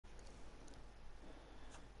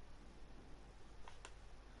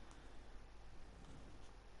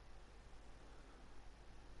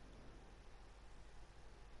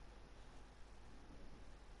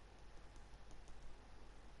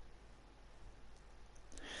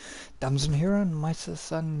Dames and Herren,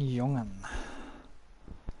 Meisters and Jungen.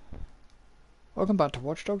 Welcome back to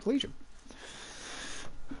Watch Dogs Legion.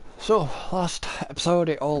 So, last episode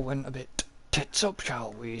it all went a bit tits up,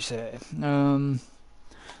 shall we say.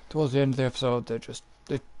 Towards the end of the episode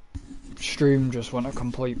the stream just went a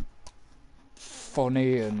complete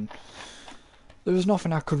funny and there was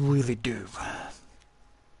nothing I could really do.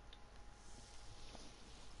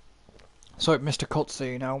 So it missed a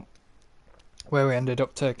cutscene out where we ended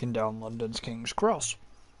up taking down London's King's Cross.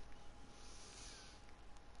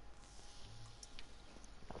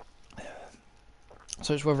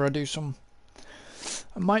 So it's whether I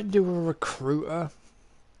might do a recruiter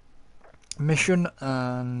mission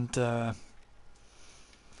and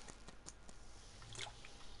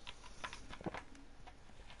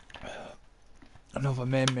another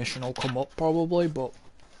main mission will come up probably, but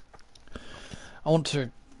I want to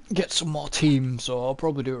get some more teams, so I'll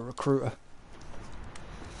probably do a recruiter.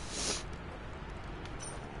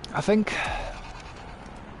 I think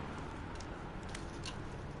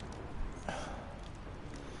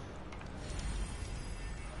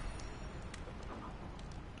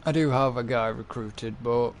I do have a guy recruited,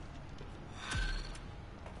 but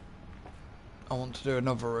I want to do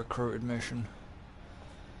another recruited mission.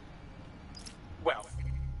 Well,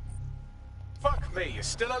 fuck me, you're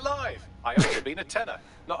still alive. I ought to have been a tenor.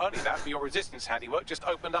 Not only that, but your resistance handiwork just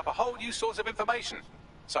opened up a whole new source of information.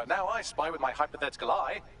 So now I spy with my hypothetical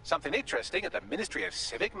eye something interesting at the Ministry of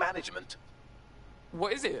Civic Management.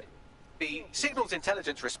 What is it? The Signals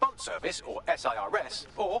Intelligence Response Service, or SIRS,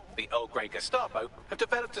 or the Earl Grey Gestapo, have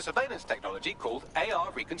developed a surveillance technology called AR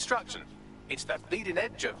Reconstruction. It's the bleeding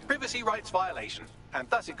edge of privacy rights violation, and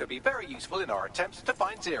thus it could be very useful in our attempts to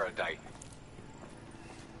find Zero Day.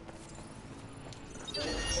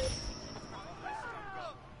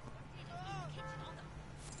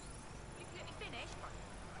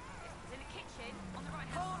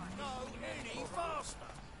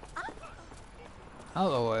 Out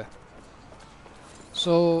of the way.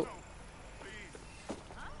 So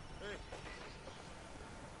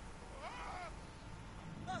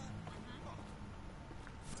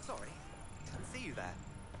sorry, didn't see you there.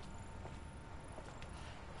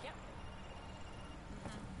 Yep.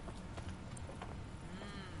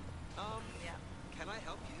 Yeah. Can I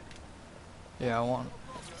help you? yeah,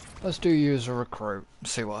 let's do you as a recruit,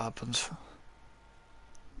 see what happens.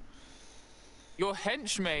 You're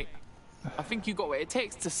hench, mate. I think you got what it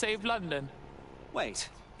takes to save London. Wait,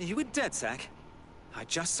 are you a dead sack? I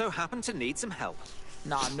just so happen to need some help.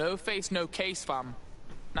 Nah, no face, no case, fam.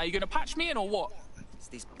 Now you gonna patch me in or what? It's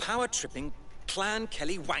these power-tripping Clan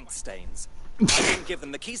Kelly wankstains. I didn't give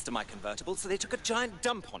them the keys to my convertible, so they took a giant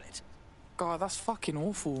dump on it. God, that's fucking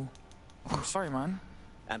awful. I'm sorry, man.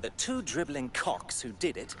 And the two dribbling cocks who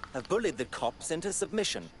did it have bullied the cops into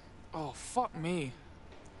submission. Oh, fuck me.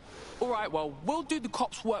 Alright, well, we'll do the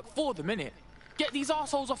cops' work for them, innit? Get these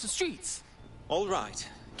assholes off the streets. All right,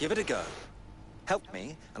 give it a go. Help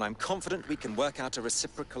me, and I'm confident we can work out a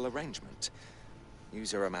reciprocal arrangement.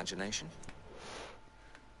 Use your imagination.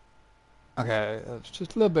 Okay, it's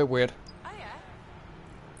just a little bit weird. Oh, yeah?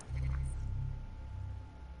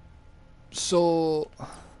 So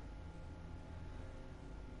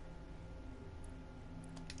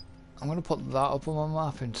I'm gonna put that up on my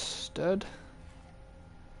map instead.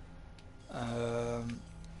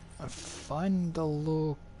 I find the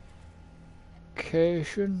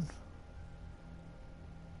location.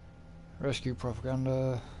 Rescue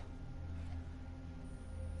propaganda.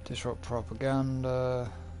 Disrupt propaganda.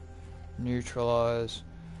 Neutralize.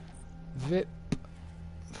 VIP.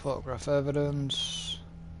 Photograph evidence.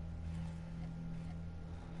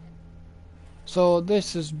 So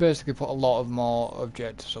this has basically put a lot of more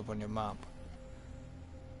objectives up on your map.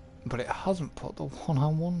 But it hasn't put the one I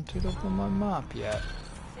wanted up on my map yet.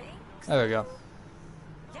 There we go.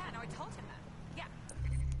 Yeah, no, I told him that. Yeah.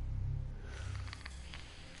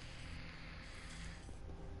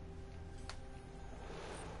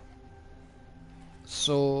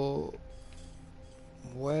 So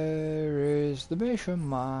where is the mission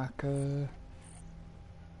marker?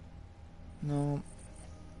 No.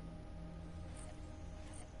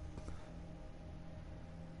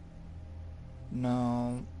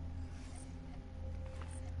 No.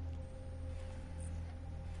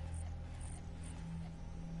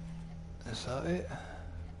 Is that it?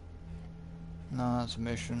 No, that's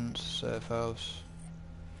missions, safe house.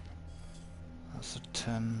 That's the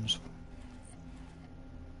Thames.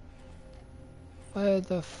 Where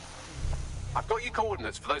the I've got your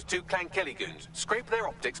coordinates for those two Clan Kelly goons. Scrape their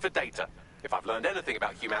optics for data. If I've learned anything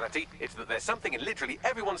about humanity, it's that there's something in literally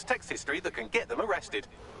everyone's text history that can get them arrested.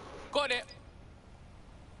 Got it.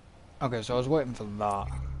 Okay, so I was waiting for that.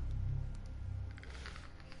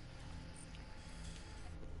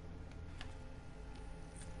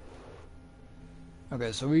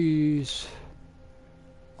 Okay, so he's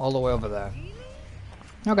all the way over there.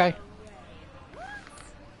 Okay.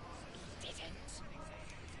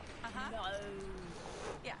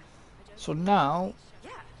 Yeah. So now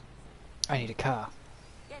Yeah. I need a car.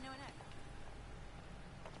 Yeah, no, I know.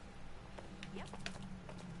 Yep.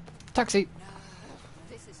 Taxi.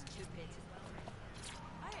 This is stupid.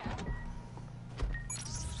 Oh,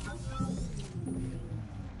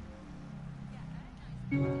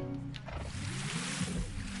 yeah.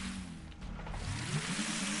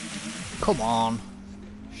 Come on.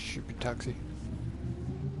 Stupid taxi.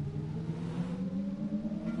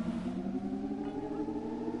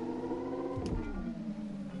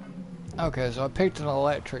 Okay, so I picked an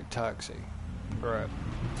electric taxi. Right.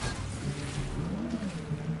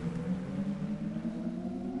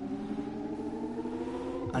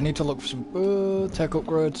 I need to look for some tech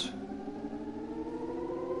upgrades.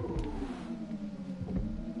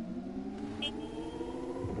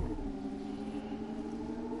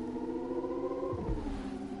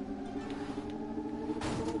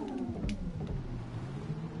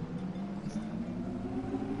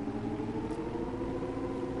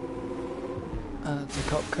 It's a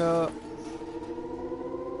cop car.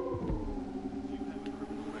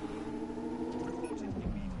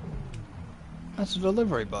 That's a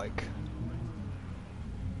delivery bike.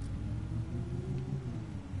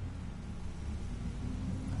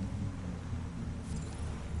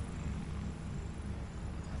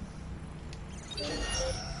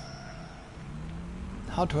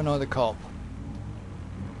 How to annoy the cop?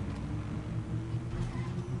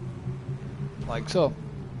 Like so.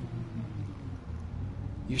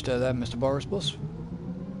 You stay there, Mr. Boris Bus.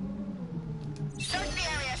 Search the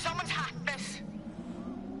area. Someone's hacked this.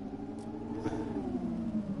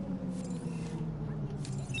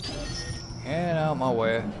 Get out my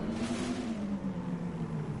way.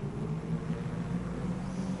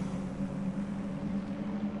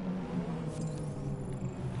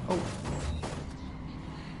 Oh.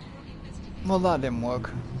 Well, that didn't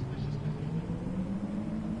work.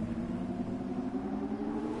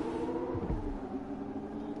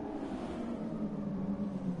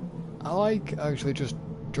 I like actually just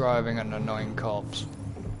driving and annoying cops.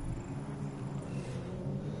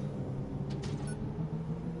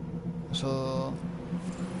 So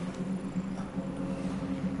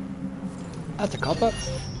that's a copper.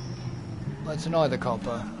 Let's annoy the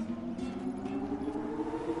copper.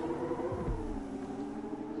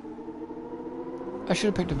 I should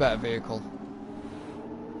have picked a better vehicle.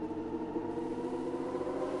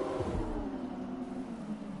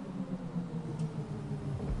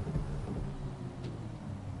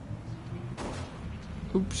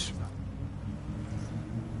 Oops.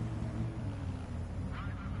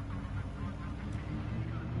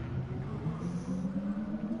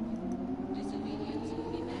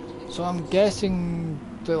 So I'm guessing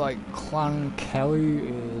that like Clan Kelly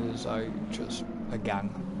is like just a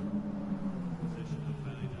gang.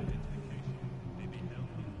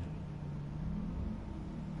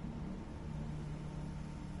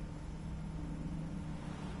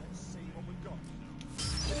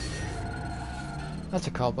 That's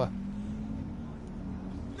a copper.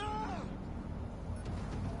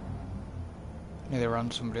 Nearly ran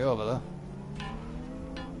somebody over there.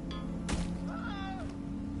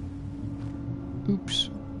 Oops.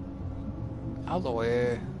 Out of the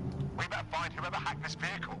way. We better find whoever hacked this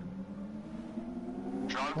vehicle.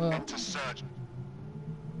 Drone Well, into search.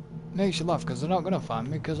 makes you laugh because they're not going to find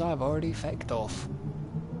me because I've already fecked off.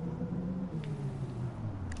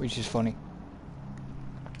 Which is funny.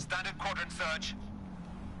 Standard quadrant search.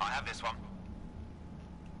 I have this one.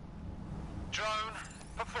 Drone,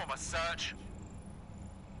 perform a search.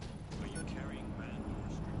 Are you carrying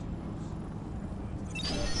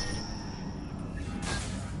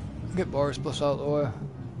Get Boris Bus out of the way.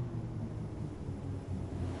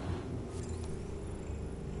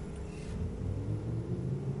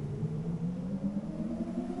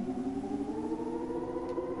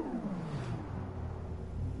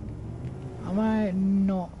 Am I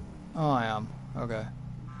not? Oh, I am. Okay.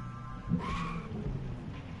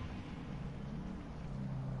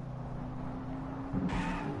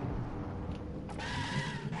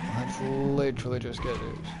 Let's literally just get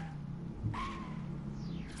it.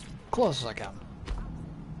 Close as I can.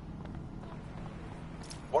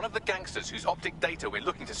 One of the gangsters whose optic data we're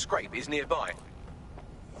looking to scrape is nearby.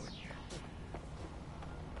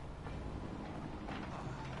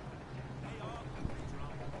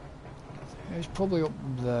 It's probably up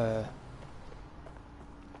there.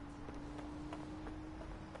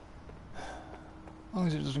 As long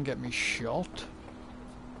as it doesn't get me shot.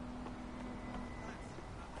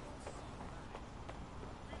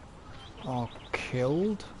 Or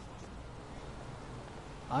killed.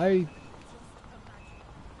 I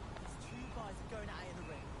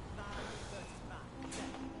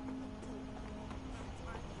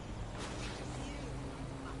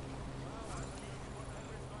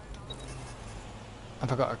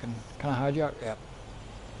forgot I can I hijack? Yep.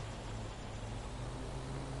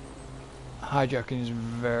 Hijacking is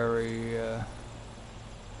very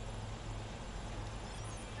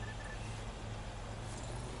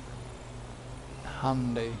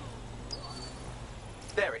handy.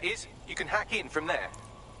 There it is. You can hack in from there.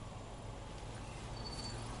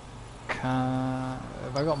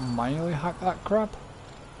 Have I got to manually hack that crap?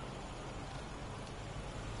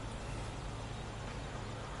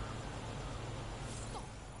 Stop!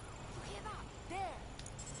 You hear that? There!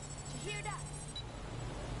 Do you hear that?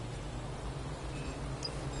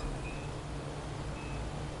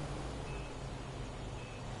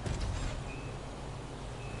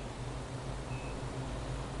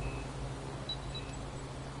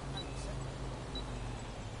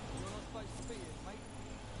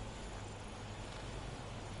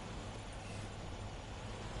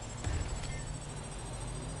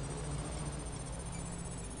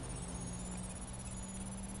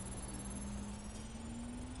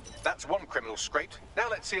 That's one criminal scraped. Now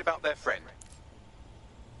let's see about their friend.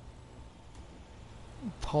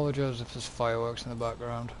 Apologise if there's fireworks in the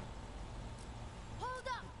background. Hold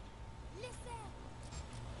up! Listen!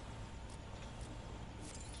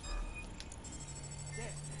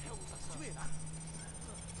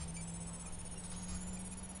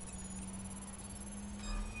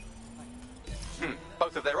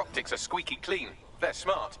 Both of their optics are squeaky clean. They're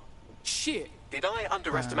smart. Shit. Did I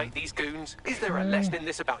underestimate these goons? Is there a lesson in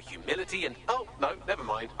this about humility and... Oh, no, never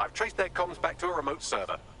mind. I've traced their comms back to a remote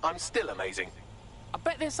server. I'm still amazing. I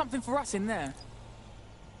bet there's something for us in there.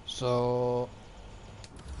 So...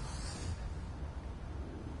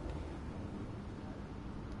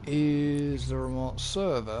 is the remote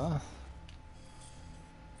server...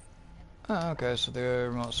 Ah, okay, so the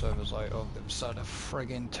remote server's like over the other side of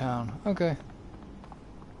friggin' town. Okay.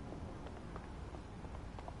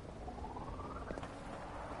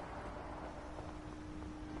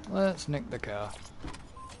 Let's nick the car.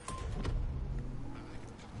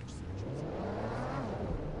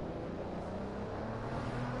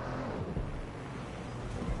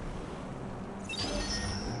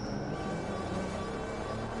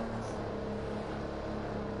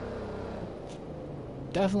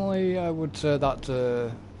 Definitely, I would say that's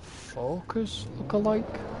a Focus look-alike.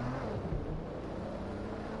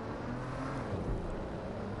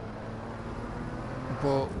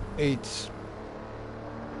 But it's...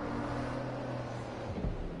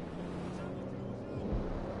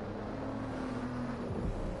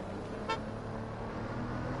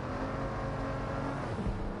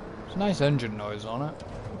 it's a nice engine noise on it.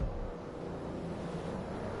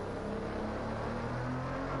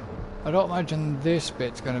 I don't imagine this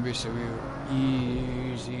bit's going to be so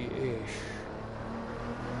easy-ish.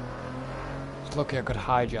 It's lucky I could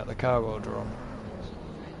hijack the cargo drone.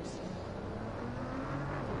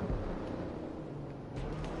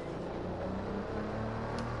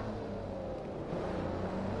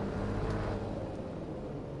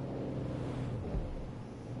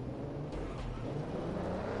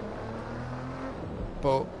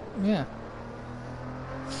 But, yeah.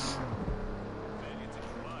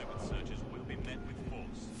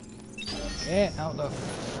 Get out the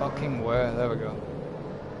fucking way. There we go.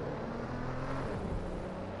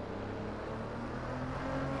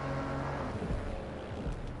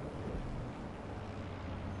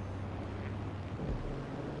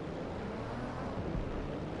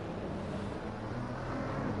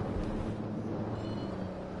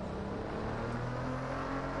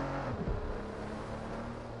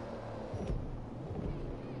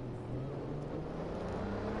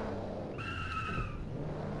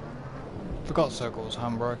 Forgot circles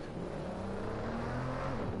handbrake.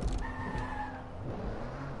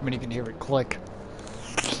 I mean, you can hear it click.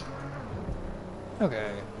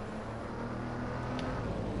 Okay.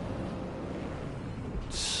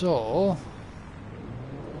 So...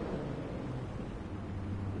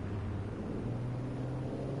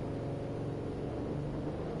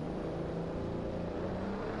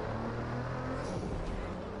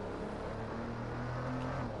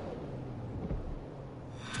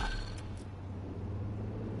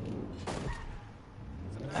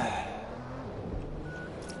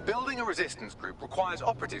 Building a resistance group requires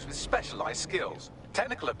operatives with specialized skills,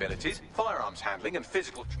 technical abilities, firearms handling, and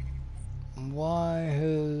physical... Why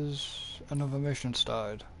has another mission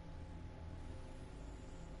started?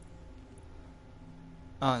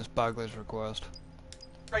 Ah, it's Bagley's request.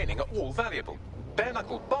 Training are all valuable.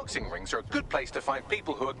 Bare-knuckle boxing rings are a good place to find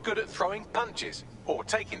people who are good at throwing punches, or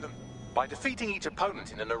taking them. By defeating each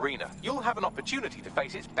opponent in an arena, you'll have an opportunity to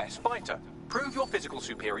face its best fighter. Prove your physical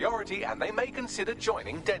superiority, and they may consider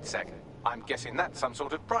joining DedSec. I'm guessing that's some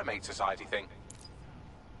sort of primate society thing.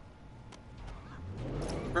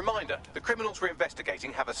 Reminder, the criminals we're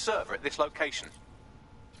investigating have a server at this location.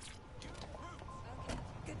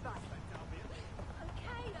 Goodbye.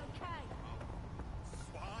 Okay.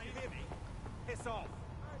 Why, hear me? Piss off.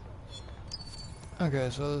 Okay,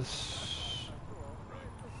 so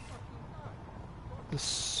the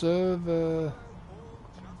server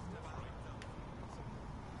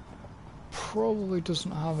probably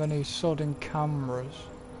doesn't have any sodding cameras.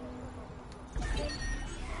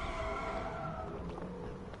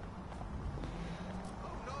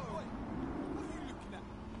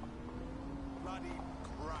 Bloody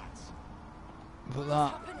brat. But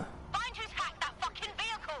that, Find who's hacked that fucking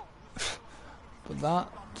vehicle. but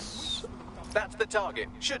that's, That's the target.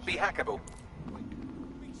 Should be hackable.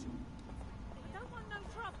 Don't want no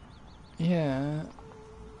trouble. yeah.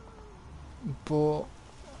 But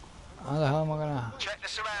how the hell am I gonna? Check the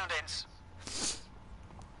surroundings.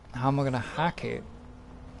 How am I gonna hack it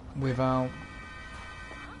without?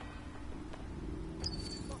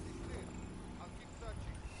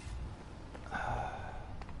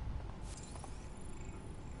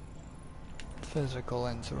 Physical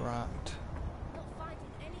interact. Not finding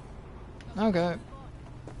anything. Okay.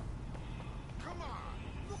 Come on,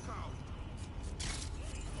 look out.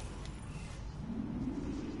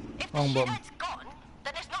 If Wrong the button. shithead's gone,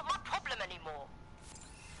 then it's not my problem anymore.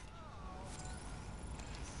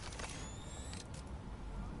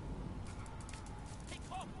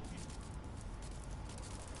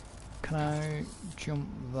 Can I jump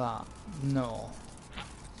that? No.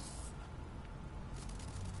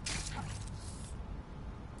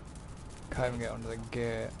 Can't even get under the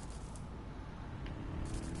gate.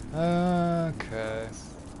 Okay.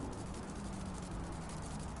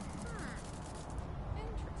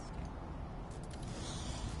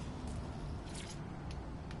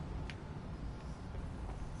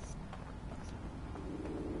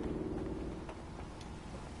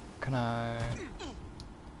 Can I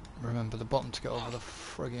remember the button to get over the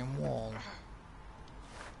friggin' wall?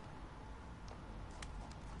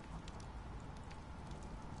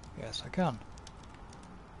 Yes, I can.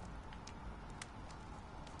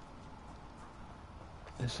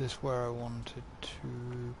 Is this where I wanted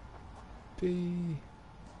to be?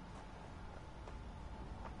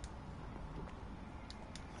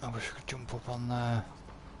 I wish I could jump up on there.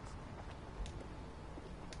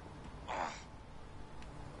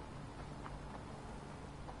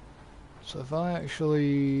 So if I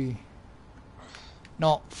actually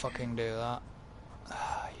not fucking do that,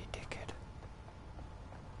 ah, you dickhead.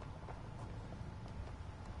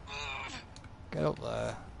 Get up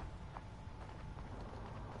there.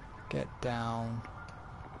 Get down.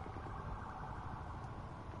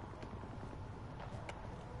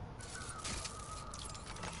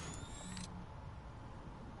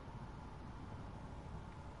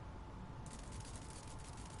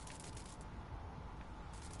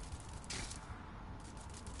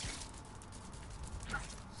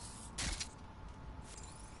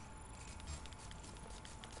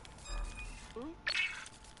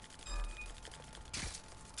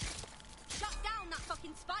 Shut down that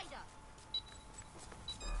fucking spider.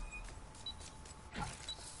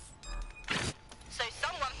 So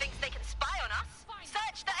someone thinks they can spy on us?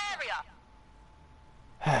 Search the area.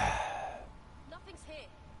 Nothing's here.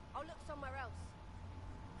 I'll look somewhere else.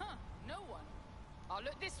 Huh, no one. I'll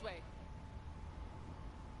look this way.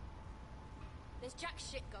 There's jack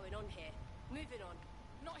shit going on here. Moving on.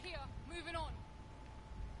 Not here. Moving on.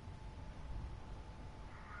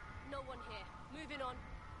 No one here. Moving on.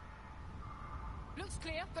 Looks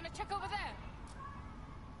clear. Gonna check over there.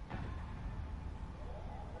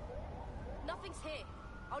 Nothing's here.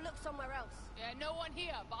 I'll look somewhere else. Yeah, no one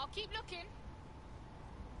here, but I'll keep looking.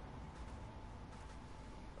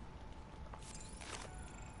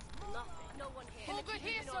 Nothing. No one here. All good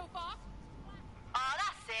here so far. Oh,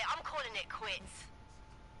 that's it. I'm calling it quits.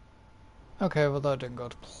 Okay, well that didn't go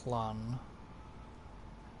to plan.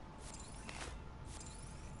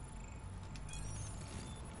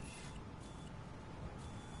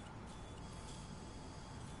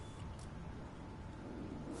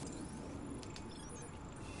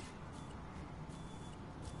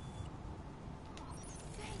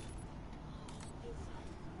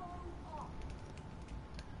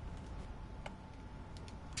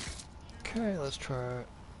 Okay, let's try it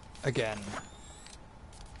again.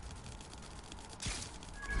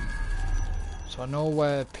 So I know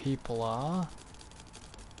where people are.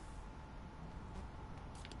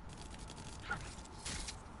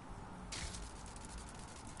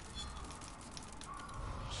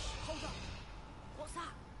 Hold up. What's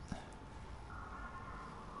that?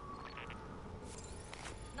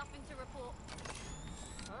 Nothing to report.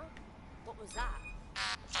 Huh? What was that?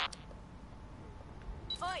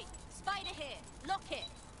 Oi! Spider here! Lock it!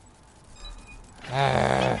 This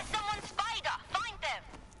is someone's spider! Find them!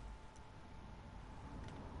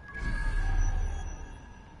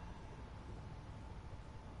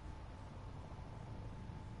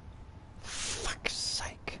 Fuck's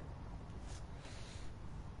sake.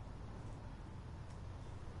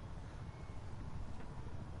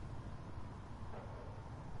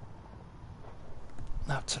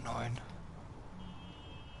 That's annoying.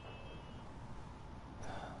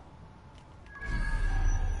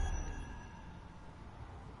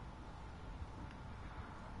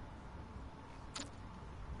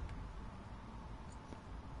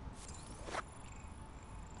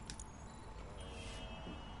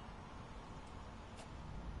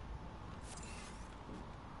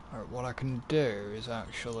 Alright, what I can do is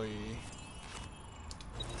actually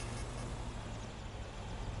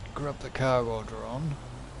grab the cargo drone.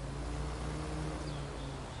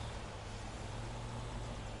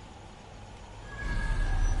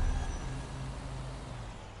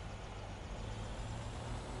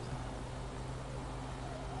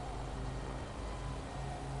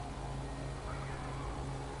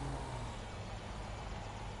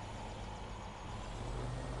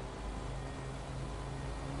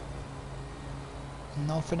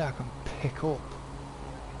 Nothing I can pick up,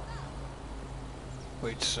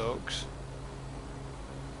 which sucks.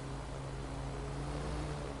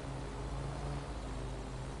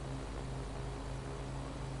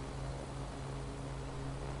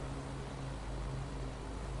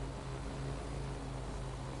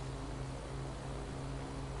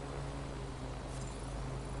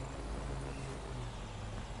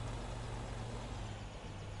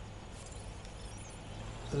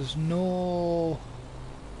 There's no...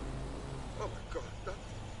 Oh my god.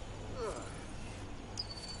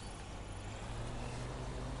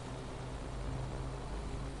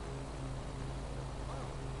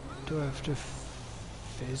 Do I have to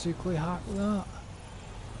physically hack that?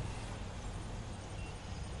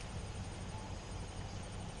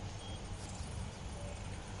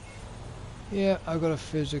 Yeah, I've got to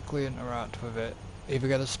physically interact with it. Either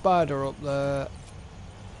get a spider up there,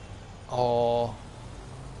 or...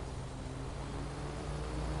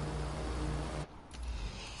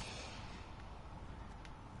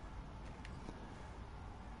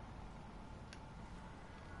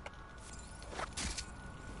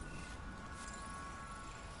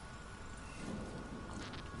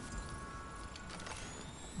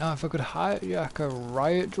 Now if I could hijack a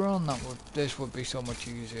riot drone, this would be so much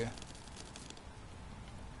easier.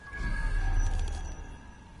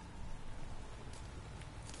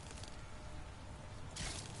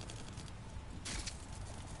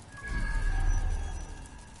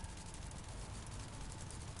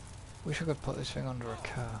 Wish I could put this thing under a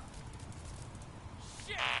car.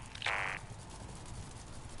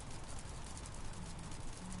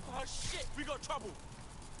 Oh shit, we got trouble.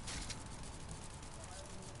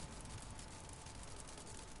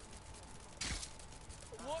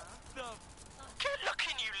 What the? Good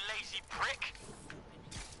looking, you lazy prick.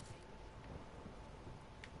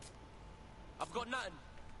 I've got nothing.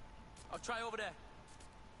 I'll try over there.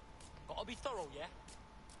 Gotta be thorough, yeah?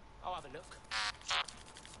 I'll have a look.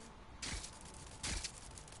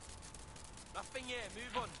 Nothing here,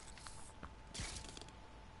 move on.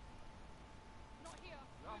 Not here.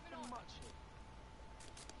 Nothing much here.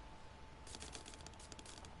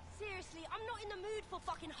 Seriously, I'm not in the mood for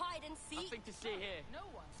fucking hide and seek. Nothing to see here. No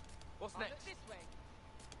one. What's I'll next? look this way.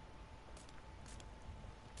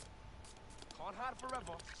 Can't hide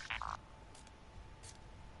forever.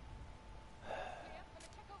 Here, let me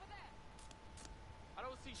check over there. I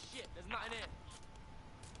don't see shit. There's nothing here.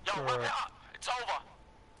 Yo, wrap it up. It's over.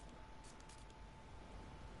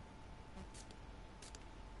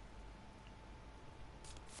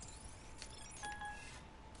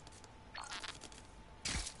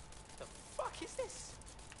 The fuck is this?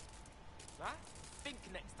 Huh? Think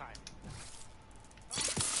next time.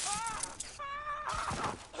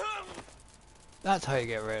 That's how you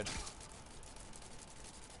get rid.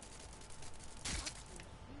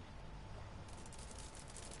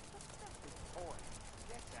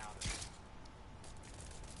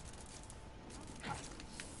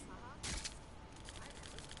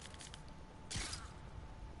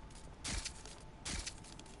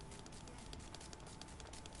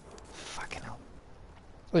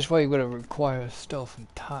 This way you're going to require stealth and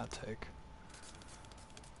tactic.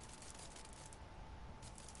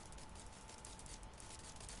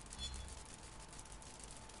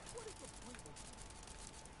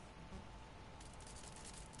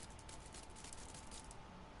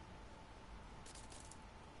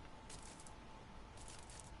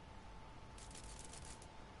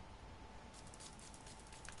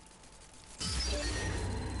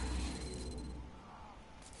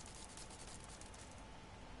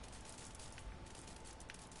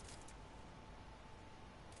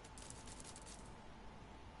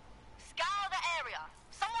 Scour the area.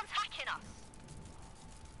 Someone's hacking us.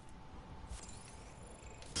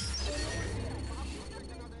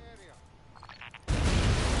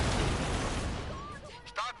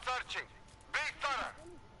 Start searching. Be thorough.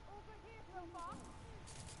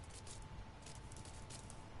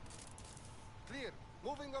 Clear.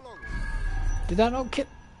 Moving along. Did that not kill?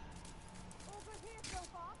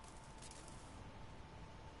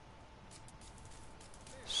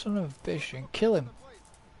 Son of a bitch, and kill him.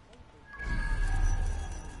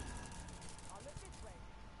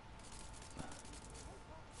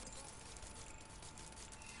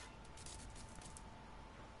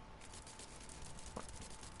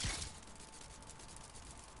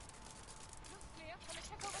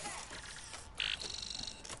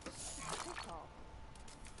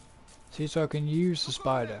 See, so I can use the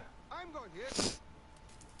spider. I'm going here.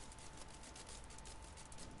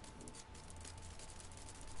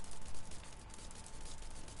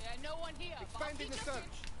 Yeah, no one here. But I'll Expanding keep the looking.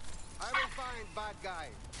 search. I will find bad guy.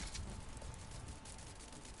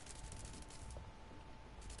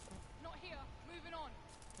 Not here. Moving on.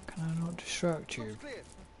 Can I not distract you? Looks clear.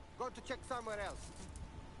 Go to check somewhere else.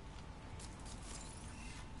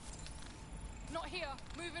 Not here.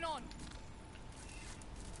 Moving on.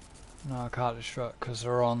 No, I can't distract because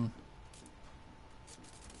they're on.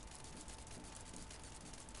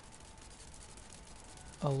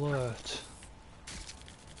 Alert.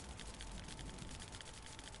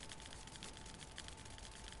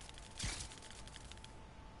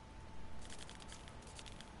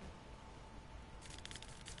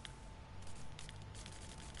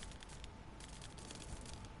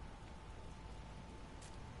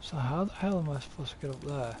 So how the hell am I supposed to get up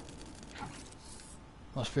there?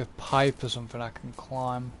 Must be a pipe or something I can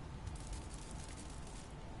climb.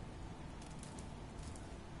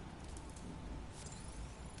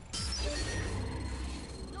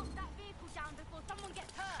 Lock that vehicle down before someone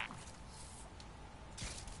gets hurt.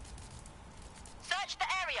 Search the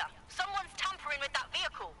area. Someone's tampering with that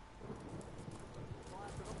vehicle.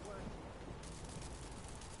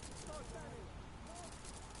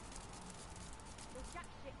 There's jack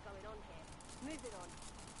shit going on here. Move it on.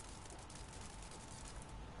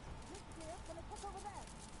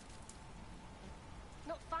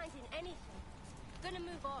 Not finding anything. Gonna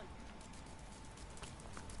move on.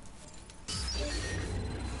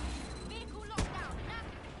 Vehicle locked down. Now.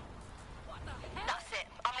 What the hell? That's it.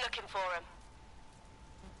 I'm looking for him.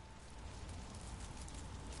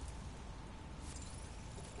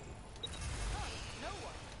 No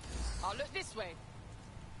one. I'll look this way.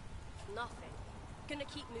 Nothing. Gonna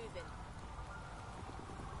keep moving.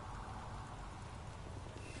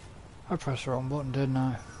 I pressed the wrong button, didn't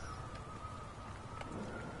I?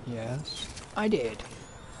 Yes, I did.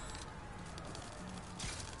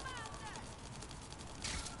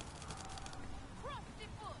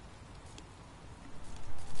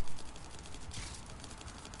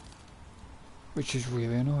 Which is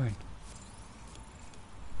really annoying.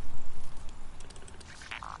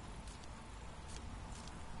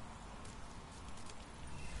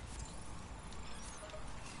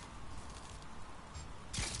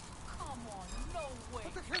 Come on, no way.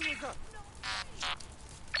 What the hell was that?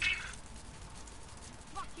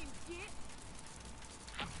 Fucking shit.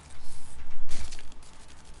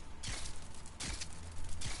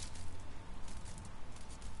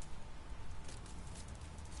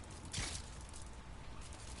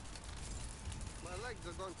 My legs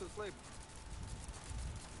are going to sleep.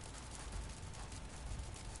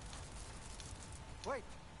 Wait.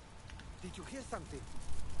 Did you hear something?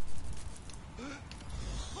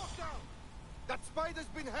 Look down! That spider's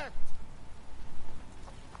been hacked!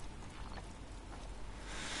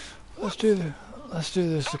 Let's do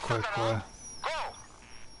this the quick way. Go!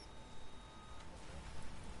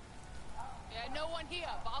 Yeah, no one here,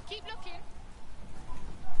 but I'll keep looking.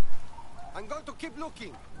 I'm going to keep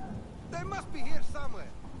looking. They must be here somewhere.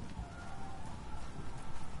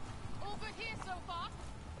 All good here so far.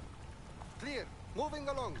 Clear. Moving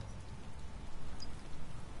along.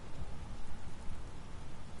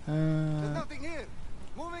 There's nothing here.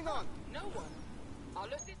 Moving on. No one. I'll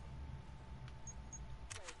look this.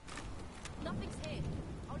 Nothing's here.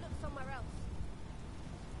 I'll look somewhere else.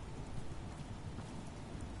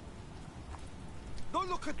 Don't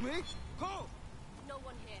look at me! Go! No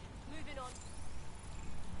one here. Moving on.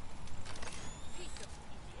 Piece of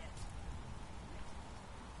idiot.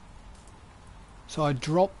 So I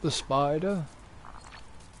dropped the spider.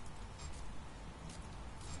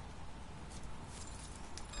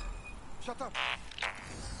 Shut up!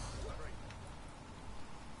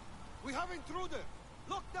 We have intruder!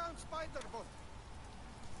 Lock down spider boat!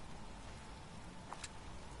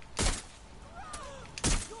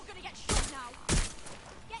 You're gonna get shot now.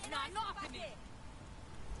 Get in not happening.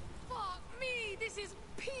 Fuck me, this is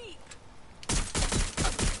peak.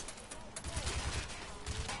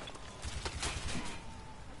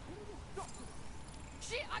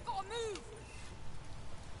 Shit, I gotta move.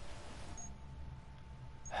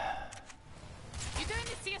 You're doing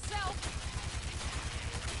this to yourself.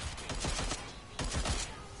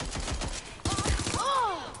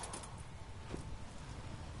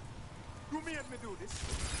 You made me do this.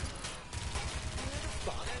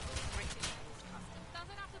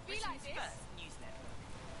 Doesn't have to be like this.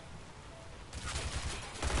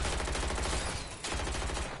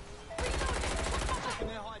 Checking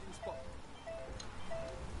their hiding spot.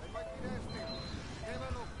 They might be there still. Never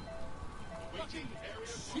look. Fucking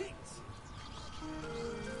shit!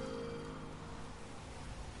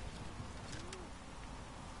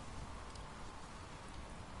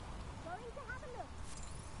 Going to have a look.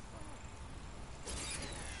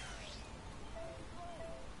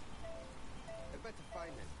 I better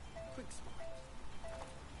find them. Quick spot.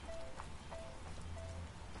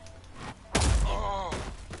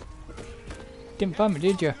 Didn't find me,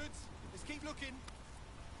 did you? Let's keep looking.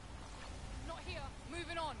 Not here.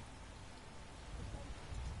 Moving on.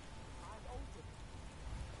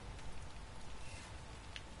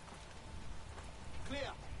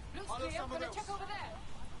 Clear. Looks I'll look clear. somewhere Gonna else. check over there.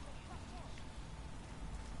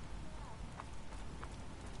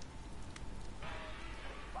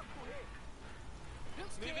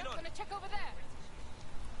 Looks clear. Gonna check over there.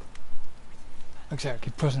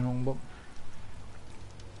 Exactly, pressing the wrong button.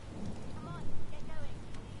 Come on, get going.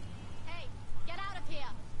 Hey, get out of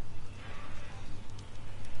here.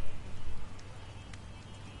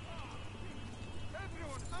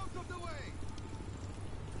 Everyone out of the way!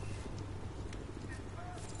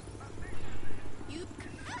 You.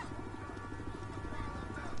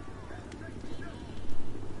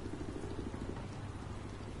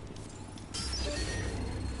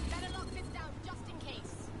 Better lock this down just in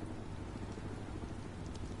case.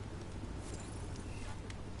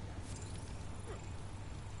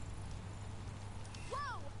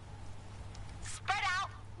 Whoa! Spread out.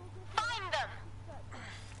 Find them.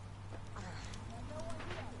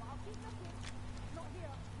 Not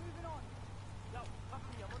here. Moving on.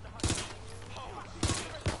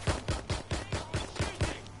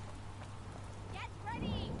 Get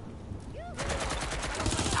ready. You.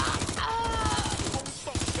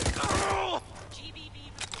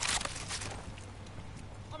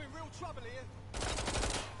 I'm in real trouble here.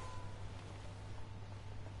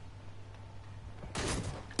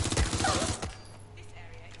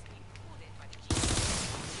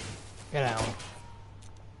 Get out.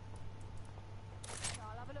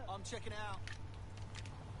 I'll have a look. I'm checking it out.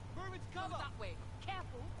 Move it to Go cover! that way.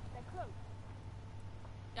 Careful, they're close.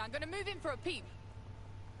 Yeah, I'm gonna move in for a peep.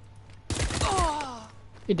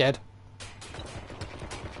 You're dead.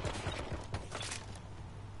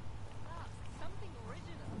 Something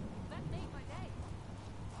original. That made my day.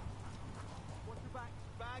 Watch your back.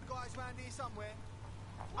 Bad guys round here somewhere.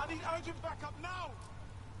 I need urgent backup now!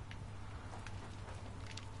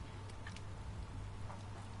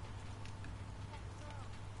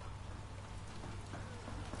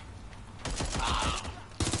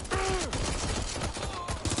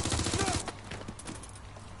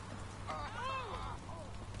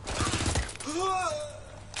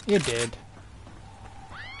 You're dead.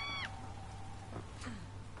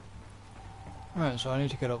 Right, so I need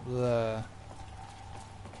to get up there.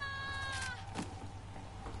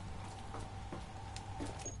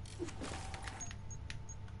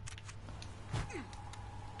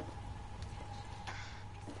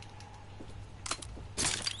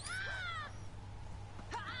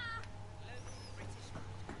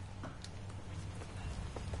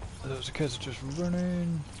 Those kids are just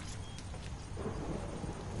running.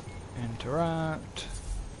 Interact.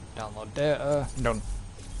 Download data. Done.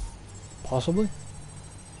 Possibly?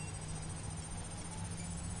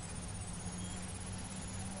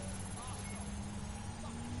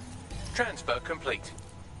 Transfer complete.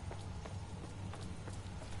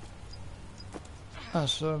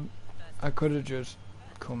 So I could have just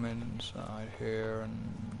come inside here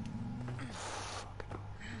and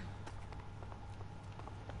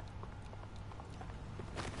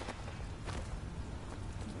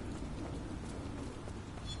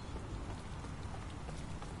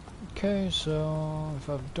okay, so if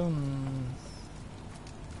I've done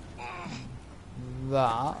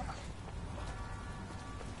that,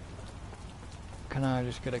 can I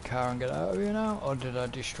just get a car and get out of here now, or did I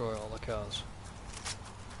destroy all the cars?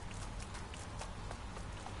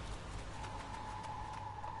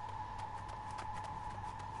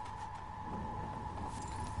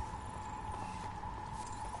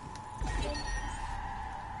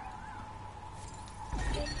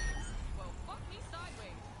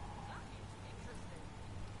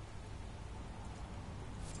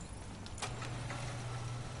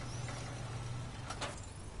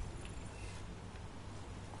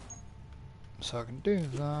 So I can do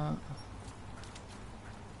that.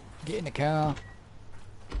 Get in the car.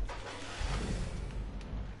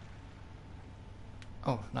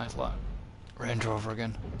 Oh, nice light. Range Rover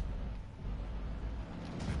again.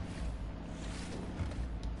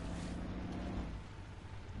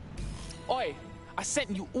 Oi, I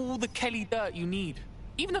sent you all the Kelly dirt you need.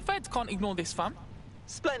 Even the feds can't ignore this, fam.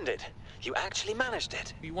 Splendid. You actually managed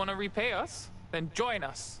it. You want to repay us? Then join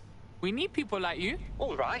us. We need people like you.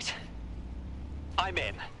 All right. I'm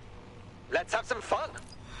in. Let's have some fun.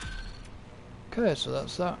 Okay, so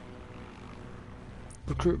that's that.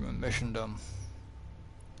 Recruitment mission done.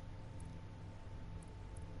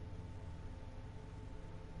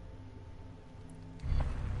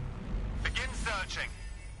 Begin searching.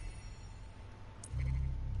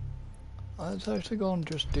 Let's actually go and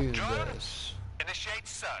just do John? this. Initiate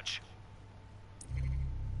search.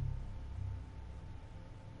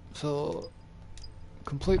 So,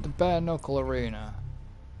 complete the bare knuckle arena.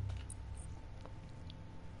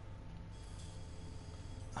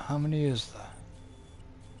 How many is there?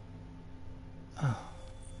 Oh.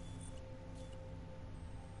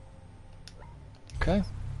 Okay.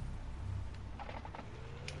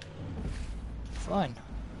 Fine.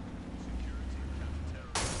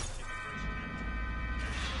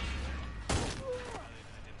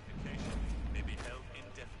 May be held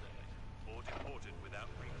indefinitely or deported without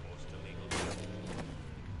recourse to legal.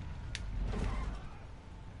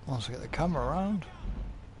 Once I get the camera around.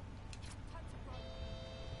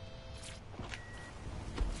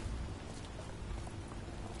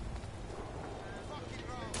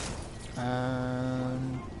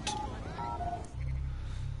 And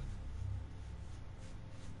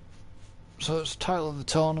so it's title of the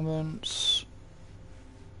tournaments.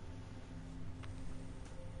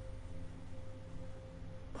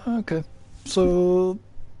 Okay, so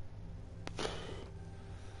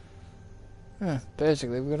yeah,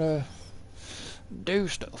 basically we're gonna do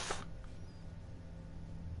stuff.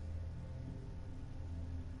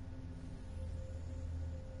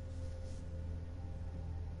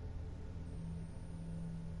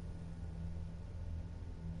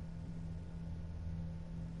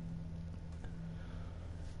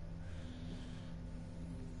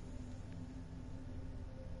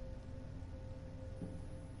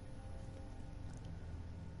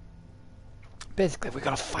 Basically, we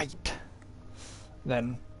gotta fight.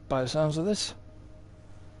 Then, by the sounds of this.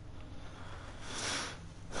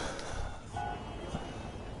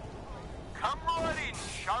 Come right in.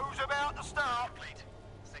 Show's about to start.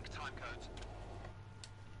 Sync time codes.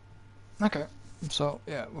 Okay, so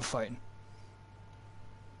yeah, we're fighting.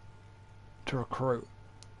 To recruit.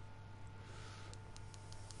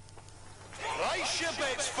 Place your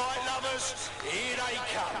bets, fight lovers. Here they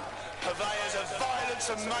come. Purveyors of violence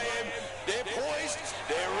and mayhem. They're poised,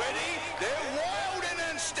 they're ready, they're wild and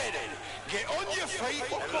unsteady. Get on your feet,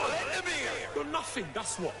 let them hear. You're nothing,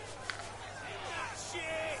 that's what.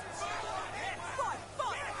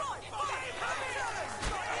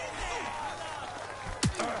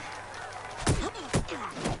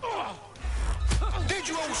 Did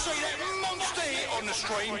you all see that monster hit on the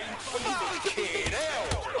stream? Fucking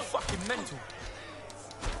hell. You're fucking mental.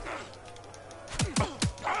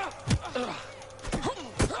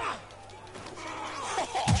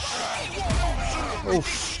 Oh,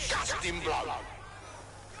 Disgusting blow.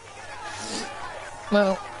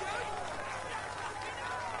 well,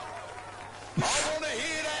 I want to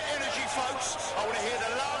hear that energy, folks. I want to hear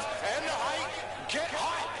the love and the hate. Get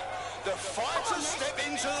hype. The fighters step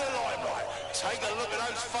into the limelight. Take a look at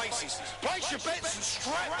those faces. Place your bets and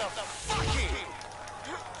strap the fuck in.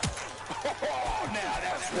 Now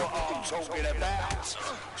that's what I'm talking about.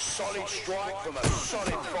 Solid strike from a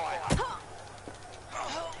solid fighter.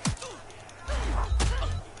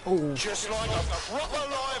 Oh. Just like a proper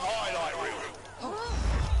live highlight reel.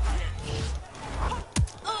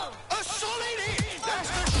 A solid hit! That's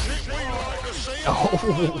the shit we like to see. Oh.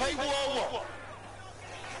 People are what?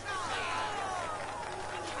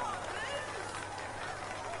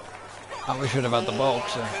 Oh, we should have had the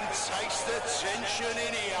boxer. I can taste the tension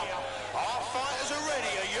in here. Our fighters are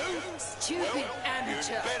ready, are you? Stupid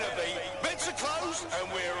amateur. You better be. Bets are closed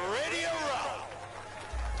and we're ready to roll.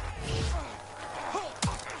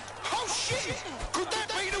 Oh shit! Could that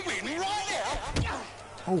be the win right now?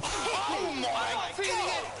 Oh. Oh my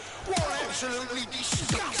god! What absolutely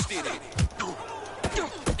disgusting it!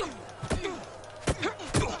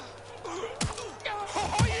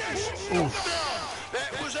 Oh yes! Knockdown!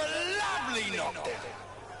 That was a lovely knockdown!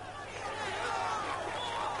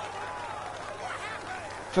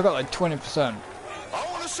 Forgot like 20%. I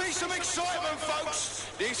want to see some excitement, folks!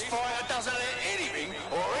 This fighter doesn't let anything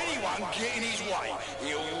or anyone get in his way.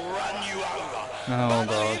 He'll run you over. Oh,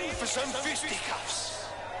 Buckle God. in for some fisticuffs.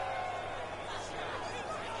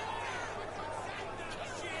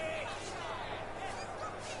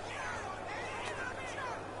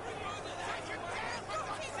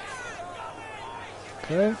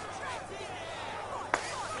 Okay.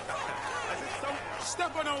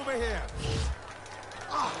 Step on over here.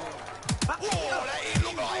 Whoa, that hit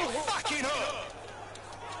looked like it fucking hurt.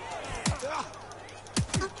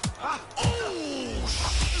 Oh,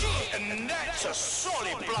 shit, and that's a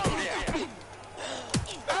solid blow there.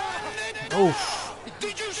 Oh.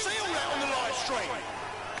 Did you see all that on the live stream?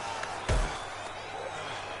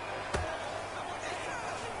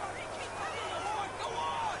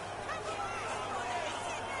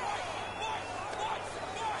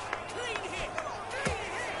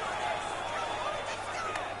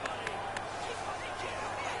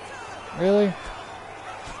 Really?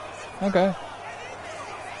 Okay.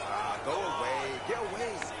 Go away. Get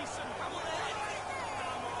away.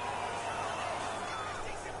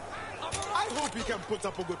 I hope he can put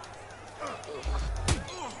up a good...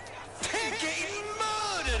 They're getting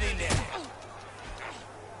murdered in there.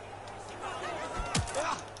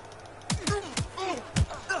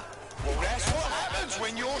 Well, that's what happens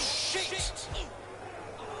when you're shit.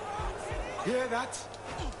 Hear that?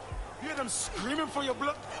 Hear them screaming for your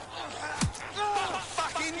blood?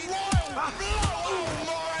 Fucking wild blow! Oh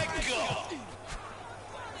my god!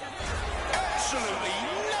 Absolutely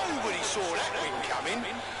nobody saw that win coming.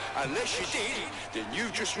 Unless you did, then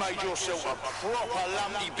you've just made yourself a proper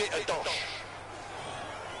lumpy bit of dosh.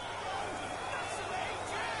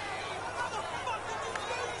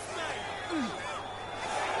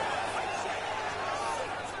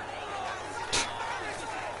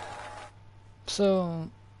 So,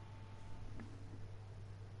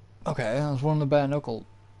 okay, that was one of the bare knuckle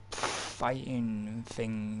fighting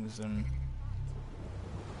things, and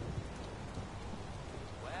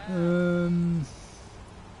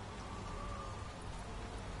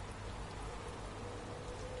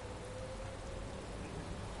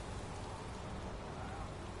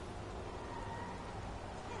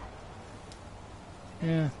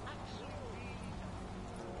yeah.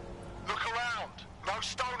 Look around. No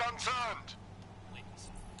stone unturned. Please,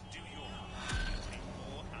 do your part to take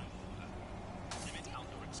more and more. Limit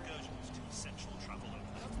outdoor excursions to essential travel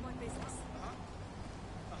only.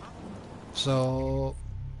 So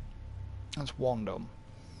that's one done.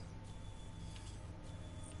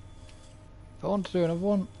 If I want to do another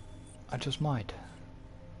one, I just might.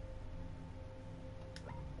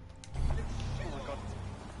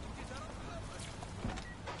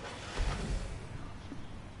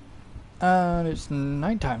 And it's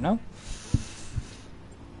nighttime now.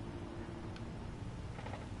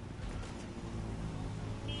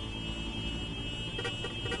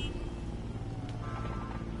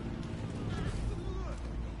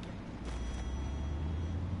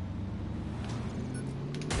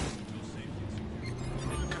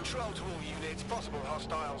 Control to all units. Possible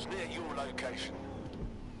hostiles near your location.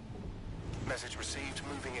 Message received.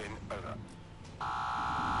 Moving in. Over.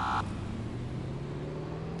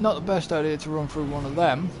 Not the best idea to run through one of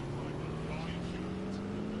them,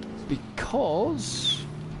 because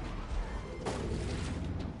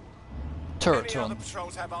turrets Any other on.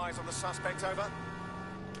 patrols have eyes on the suspect? Over.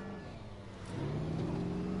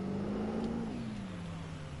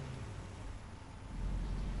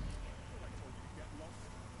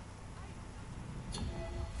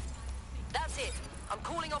 That's it. I'm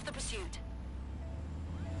calling off the pursuit.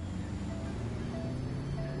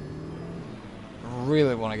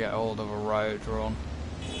 Really want to get hold of a riot drone.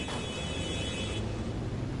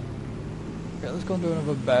 Okay, let's go and do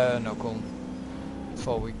another bare knuckle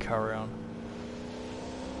before we carry on.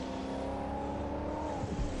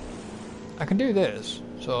 I can do this,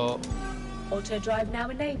 so Auto drive now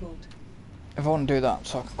enabled. if I want to do that,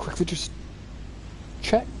 so I can quickly just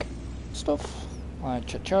check stuff, like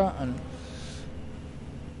chat and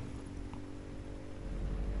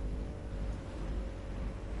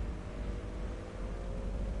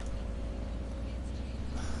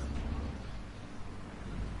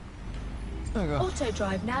there we go. Auto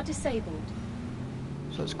drive now disabled.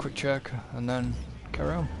 So let's quick check and then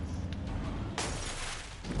carry on.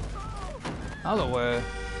 Out of the way.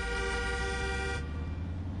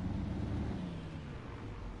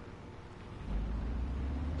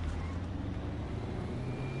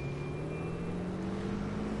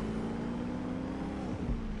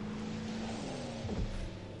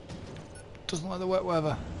 Doesn't like the wet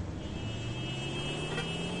weather.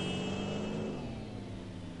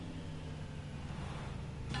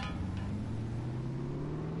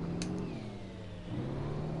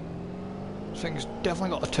 This thing's definitely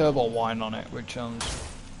got a turbo whine on it, which sounds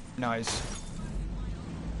nice.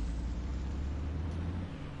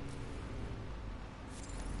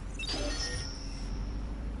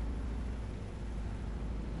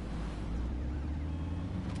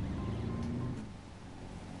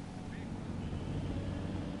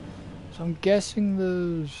 So I'm guessing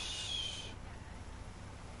there's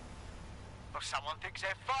If someone thinks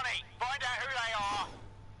they're funny, find out who they are.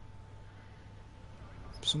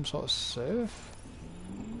 some sort of safe.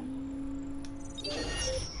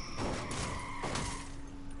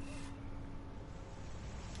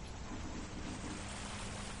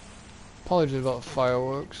 Apologies about the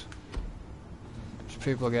fireworks. Just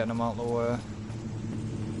people are getting them out of the way.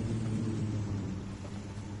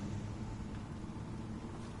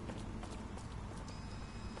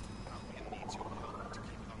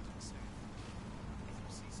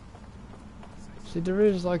 See, there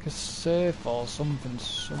is like a safe or something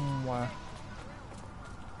somewhere.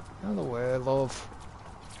 Out of the way, love.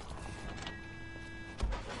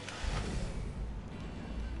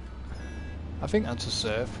 I think that's a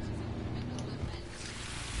safe.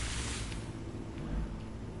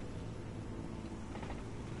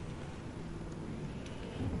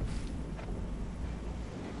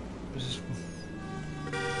 Is this...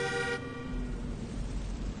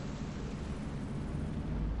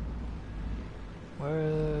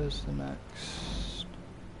 Where's the next?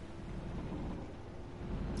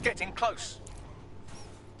 Getting close.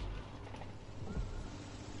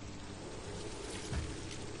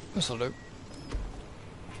 This'll do.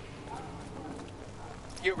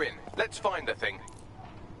 You're in. Let's find the thing.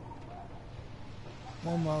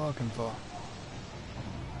 What am I looking for?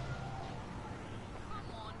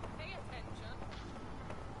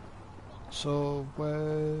 So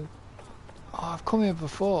where? Oh, I've come here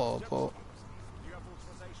before, but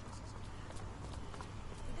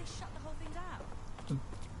the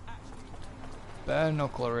bare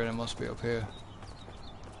knuckle arena must be up here.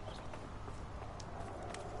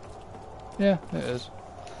 Yeah, it is.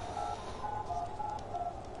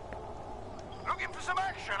 Looking for some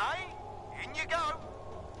action, eh? In you go.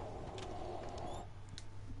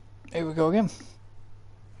 Here we go again.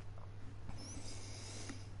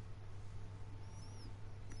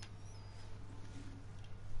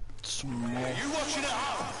 Some more. Are you watching at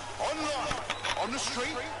home? Online? On the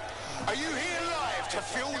street? Are you here live to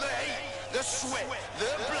feel the heat, the sweat, the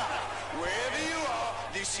blood? Wherever you are,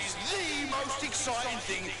 this is the most exciting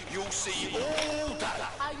thing you'll see all day.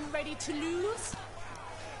 Are you ready to lose?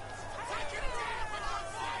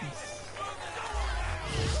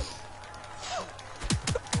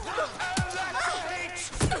 And that's a hit!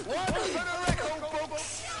 One for the record books!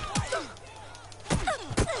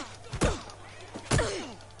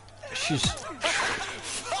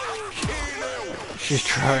 She's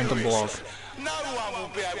trying to block. No one will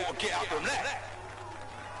be able to get up from that.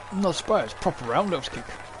 I'm not surprised. Proper roundhouse kick.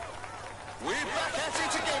 We're back at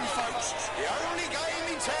it again, folks. The only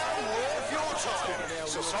game in town worth your time.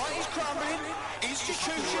 Society's crumbling,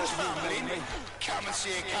 institutions fumbling. Come and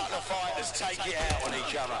see a couple of fighters take it out on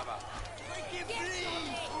each other.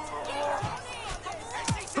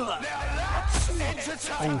 Now that's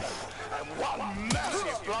entertainment. And one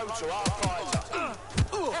massive blow to our fighter.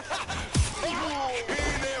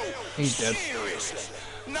 He's dead. Seriously,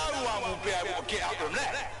 no one will be able to get up from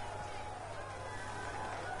that.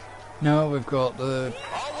 Now we've got the...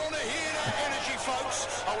 I want to hear that energy,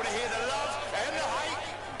 folks. I want to hear the love and the hate.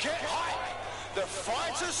 Get hype. The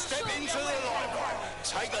fighters step into the limelight.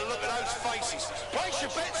 Take a look at those faces. Place your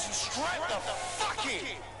bets and strap the fuck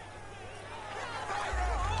in.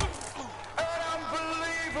 An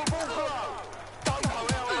unbelievable blow. Don't know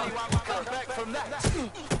how anyone will come back from that.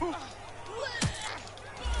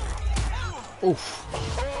 Oof.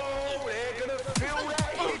 Oh, there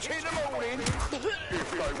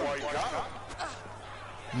may wake up.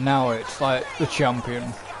 Now it's like the champion.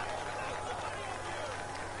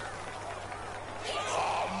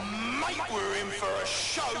 Mate, we're in for a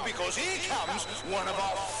show because here comes one of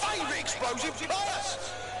our favourite explosive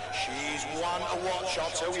players. She's one to watch,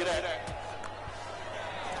 I'll tell you that.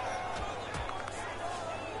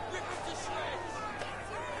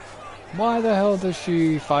 Why the hell does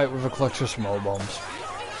she fight with a clutch of small bombs?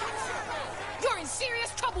 You're in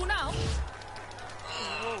serious trouble now.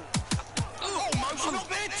 Almost knocked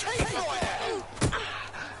their teeth right out.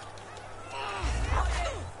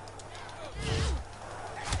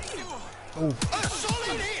 Oh, A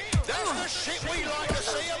solid hit. That's the shit we like to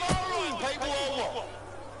see. Am I right, people, or what?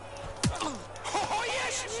 Oh,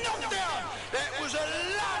 yes, knockdown. That was a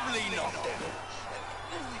lovely knockdown.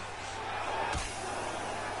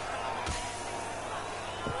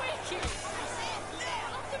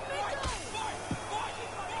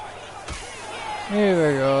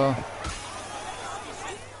 here we go.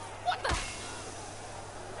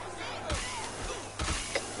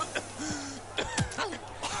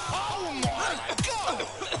 Oh my God!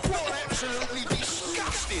 What absolutely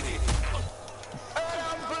disgusting it! An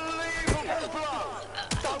unbelievable blow!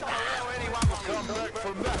 Don't know how anyone will come back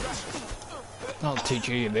from that. I'll teach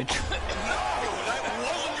you, bitch. No, that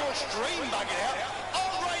wasn't your stream bugging out.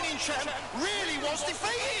 Our reigning champ really was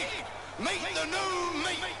defeated. Meet the new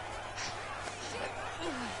me.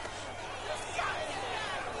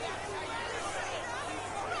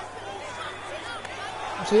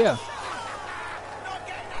 So yeah.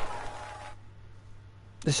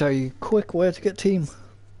 This is a quick way to get team.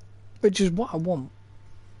 Which is what I want.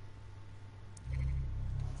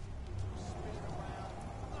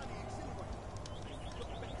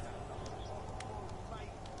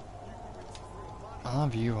 I'll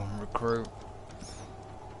have you on recruit.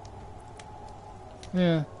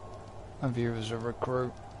 Yeah. I'll have you as a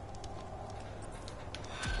recruit.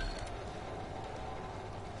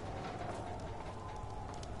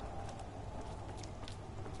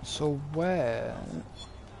 So where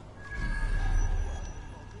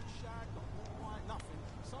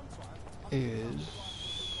is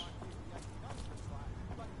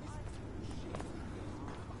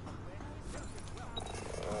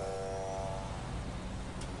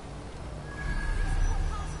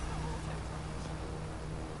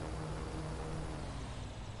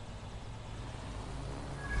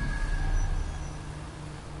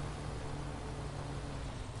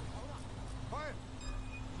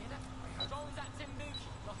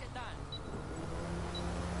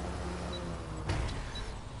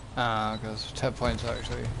because 10 points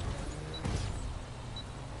actually.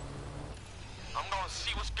 I'm gonna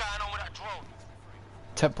see what's going on with that drone.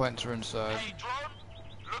 10 points are inside. Hey, drone,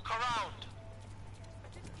 look around.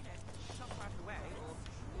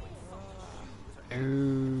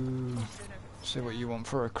 Ooh. See what you want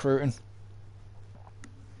for recruiting.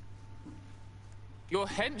 You're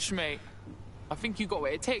hench, mate. I think you got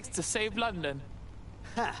what it takes to save London.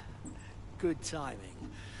 Ha! Good timing.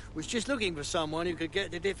 Was just looking for someone who could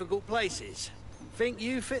get to difficult places. Think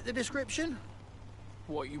you fit the description?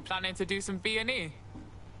 What, you planning to do some B&E?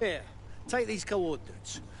 Here, take these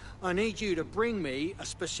coordinates. I need you to bring me a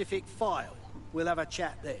specific file. We'll have a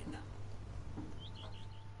chat then.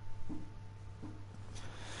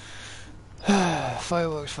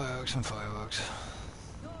 Fireworks, fireworks, and fireworks.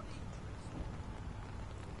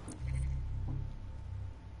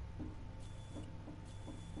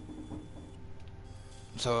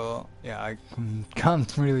 So, yeah, I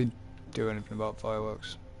can't really do anything about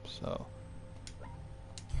fireworks, so...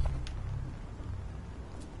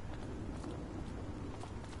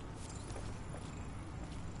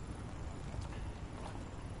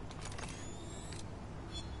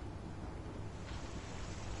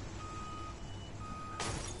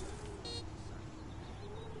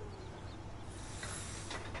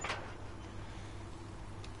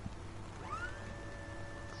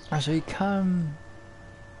 So you can...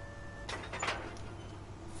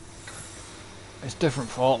 It's different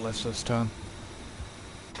faultless this time.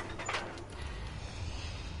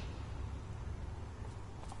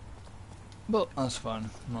 But that's fine,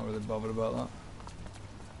 I'm not really bothered about that.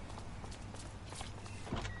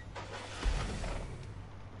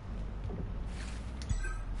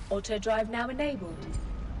 Auto drive now enabled.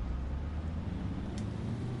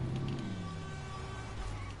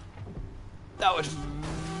 That was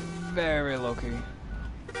very lucky.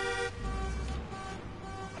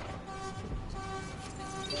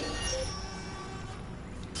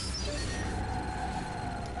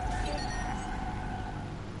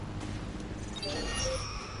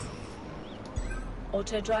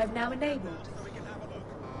 Auto drive now enabled.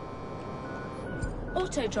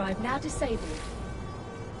 Auto drive now disabled.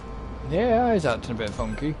 Yeah, he's acting a bit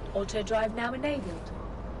funky. Auto drive now enabled.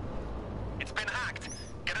 It's been hacked.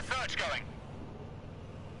 Get a search going.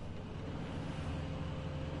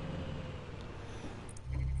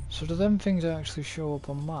 So do them things actually show up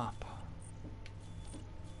on map?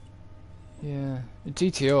 Yeah, it's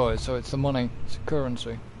ETO, so it's the money, it's the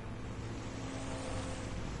currency.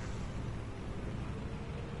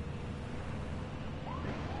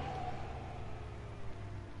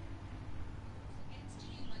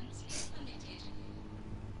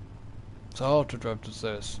 So auto drive does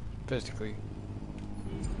this, basically.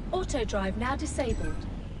 Auto drive now disabled.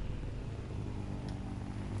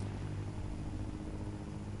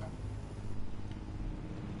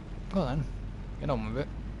 Well then, get on with it.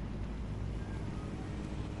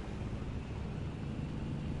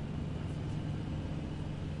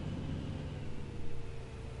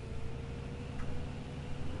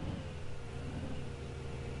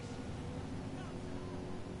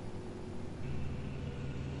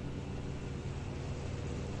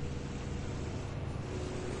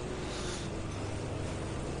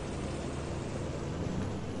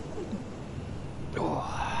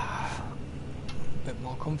 Bit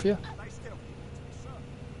more comfier.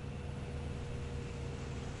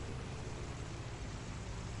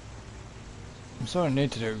 I'm sorry I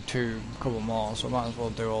need to do a couple more, so I might as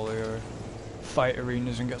well do all the fight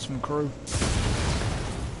arenas and get some crew.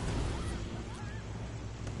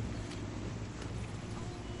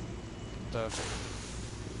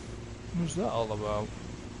 What's that all about?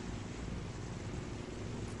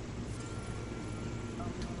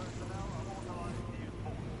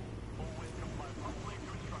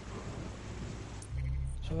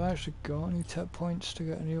 So have I actually got any tech points to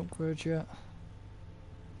get any upgrades yet?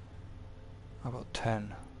 I've got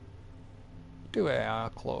 10. Do AR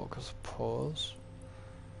cloak, I suppose.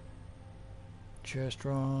 Chest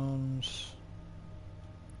drones.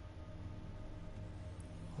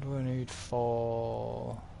 What do I need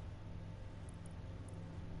for?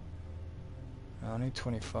 I need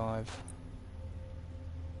 25.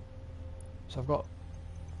 So I've got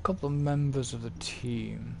a couple of members of the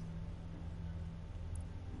team.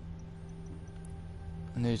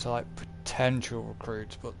 And these are like potential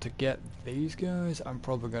recruits, but to get these guys, I'm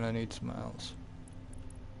probably going to need something else.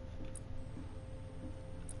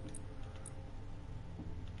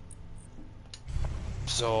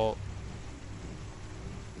 So,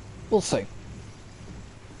 we'll see.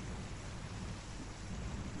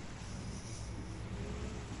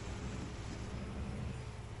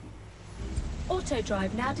 Auto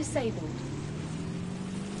drive now disabled.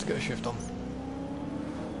 Let's get a shift on.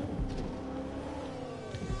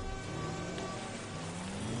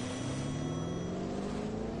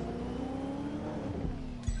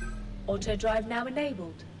 Auto drive now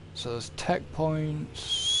enabled. So there's tech points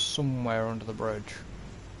somewhere under the bridge.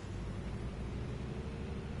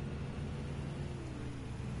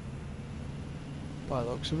 By the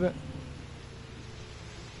looks of it.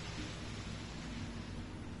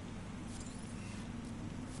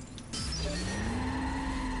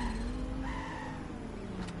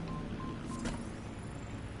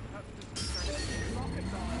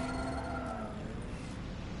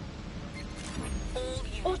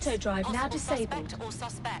 Auto drive now Possible disabled. suspect or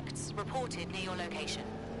suspects reported near your location.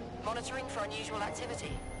 Monitoring for unusual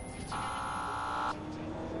activity.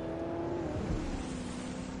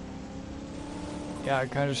 Yeah, I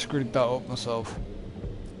kind of screwed that up myself.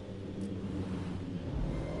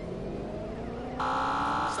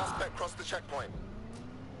 Suspect crossed the checkpoint.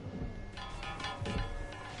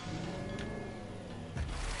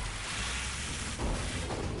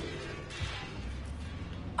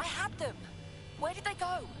 I had them. Where did they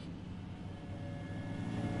go?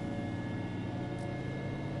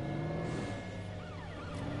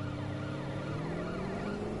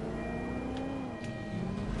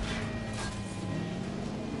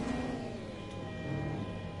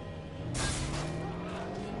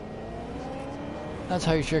 That's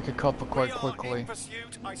how you shake a copper quite quickly. In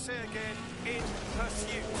pursuit. I say again, in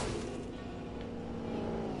pursuit.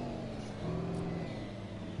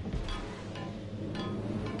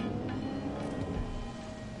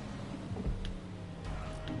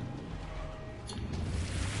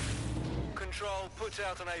 Control, put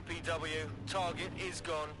out an APW. Target is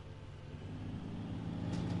gone.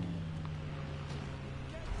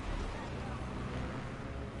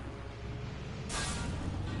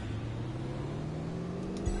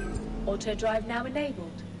 Auto drive now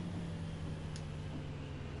enabled.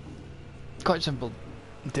 Quite simple.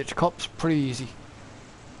 Ditch cops, pretty easy.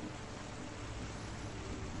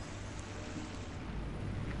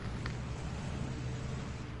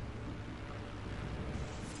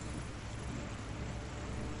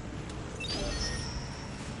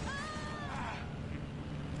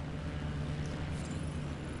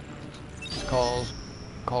 Call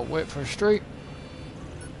wait for a street.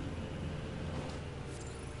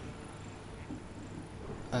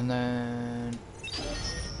 And then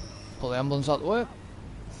pull the ambulance out the way.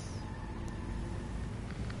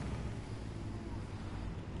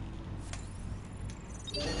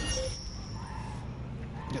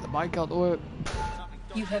 Get the bike out the way.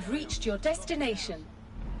 You have reached your destination.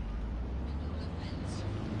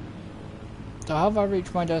 So how have I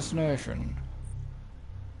reached my destination?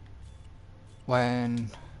 When,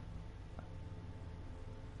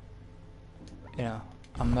 you know,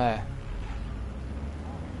 I'm there.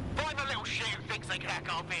 Find the little shit who thinks they can hack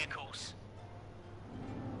our vehicles.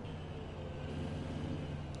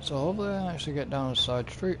 So hopefully I actually get down a side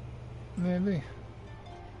street, maybe.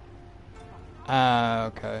 Ah,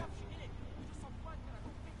 okay.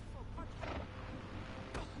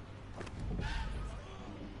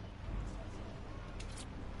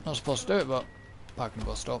 Not supposed to do it, but parking the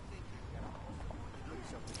bus stop.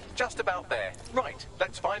 Just about there. Right,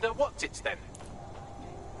 let's find her what's-its then.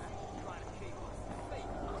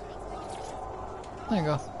 There you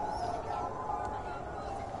go.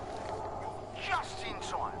 Just in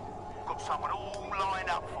time. Got someone all lined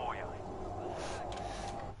up for you.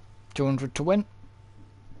 200 to win.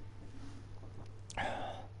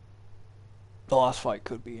 The last fight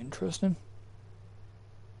could be interesting.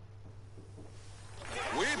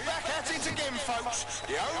 We're back at it again, folks.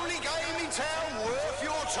 The only game in town worth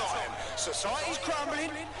your time. Society's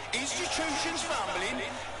crumbling, institutions fumbling.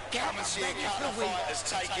 Come and see a couple of fighters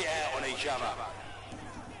take it out on each other.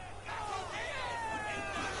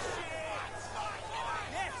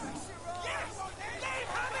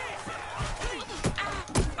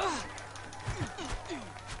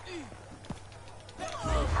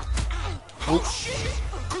 Oh shit!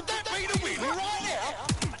 Could that be the win right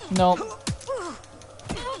now? No.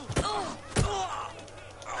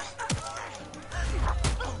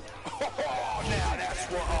 Now that's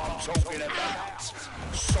what I'm talking about.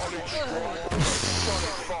 Solid strike,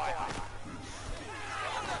 solid fire.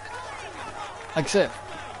 Like I said,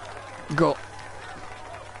 got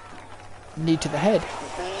knee to the head.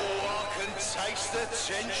 Oh, I can taste the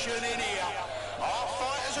tension in here. Our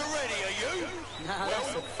fighters are ready, are you? Nah,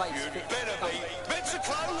 that's a face You'd fit. better be. Bets are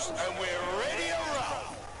closed and we're ready to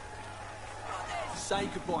roll. Say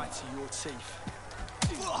goodbye to your teeth.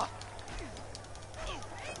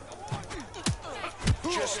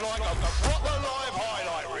 Just like a proper live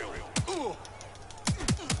highlight reel.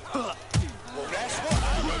 Well, that's what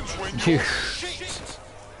happens when you're shit.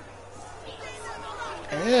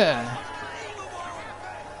 Yeah.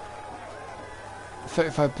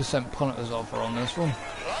 35% punters offer on this one.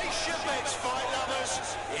 Place your bets, fight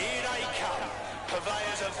lovers. Here they come.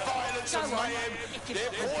 Purveyors of violence and mayhem.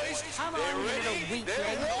 They're poised, they're ready,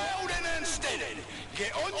 they're wild and unsteady.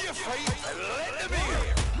 Get on your feet and let them in.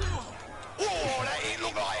 Oh, that hit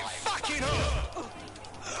looked like it fucking hurt.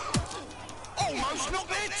 Almost knocked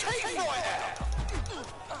their teeth right out.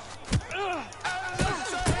 And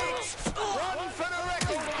that's a hit. One for the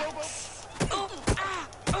record books.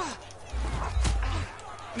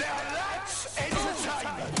 Now that's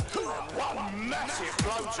entertainment. One massive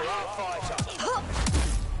blow to our fighter.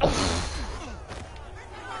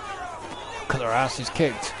 Because their ass is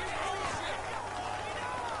kicked.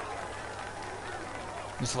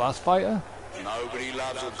 This last fighter? Nobody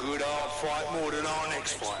loves a good hard fight more than our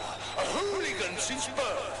next fighter. A hooligan since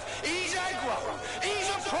birth. He's aggro. He's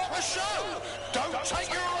a proper show. Don't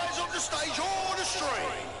take your eyes off the stage or the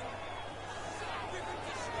string.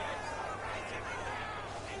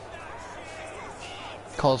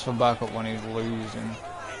 Calls for backup when he's losing.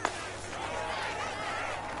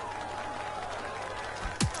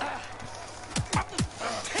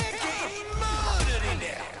 They're getting murdered in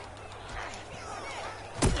there.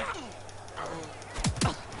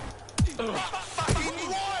 Fucking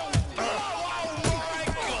wild. Oh my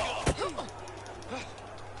God.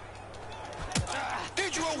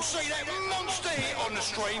 Did you all see that monster hit on the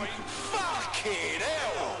stream? Fucking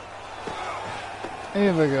hell.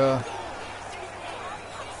 Here we go.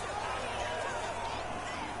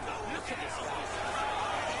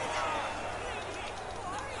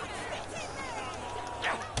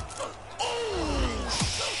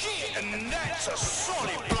 And that's a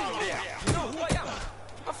solid blow there. No, wait up.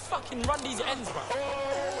 I fucking run these ends, bro.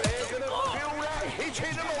 Oh, they're gonna feel that hit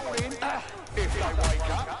in the morning if they wake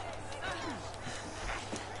up.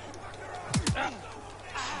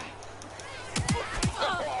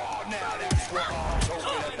 Oh, now that's what I'm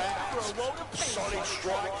talking about. Solid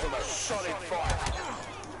strike from a solid fight.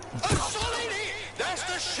 A solid hit. That's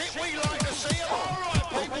the shit we like to see. All right,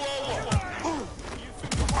 people.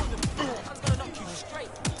 I'm gonna knock you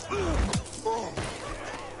straight. Oh,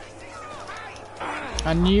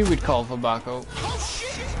 I knew we'd call for backup. Oh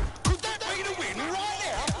shit! Could that be the win right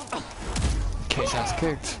now? Kid's ass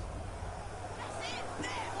kicked.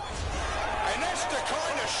 And that's the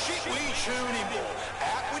kind of shit we tune in for.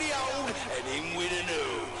 Out with the old and in with the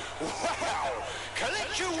new. Wow!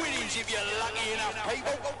 Collect your winnings if you're lucky enough,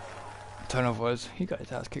 people. Turn of words, he got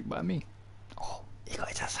his ass kicked by me. Oh, he got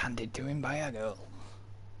his ass handed to him by a girl.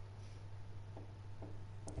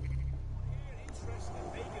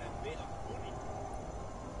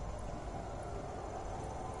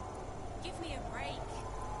 Give me a break.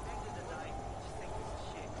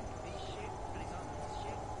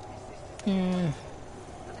 Yeah.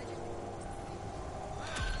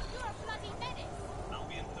 You're a bloody menace.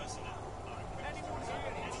 Albion personnel are equipped to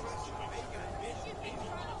resolve interests with interfere in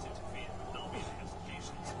Albion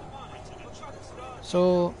investigations. So,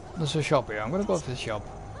 there's a shop here. I'm gonna go to the shop.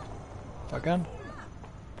 If I can.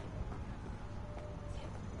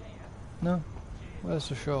 No? Where's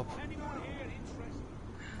the shop?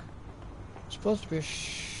 It's supposed to be a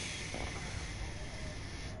shop.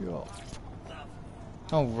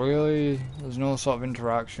 Oh, really? There's no sort of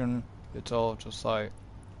interaction. It's all just like...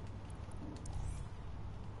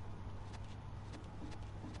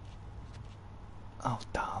 Oh,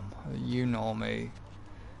 damn. You know me.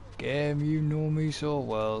 Game, you know me so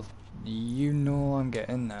well. You know I'm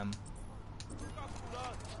getting them.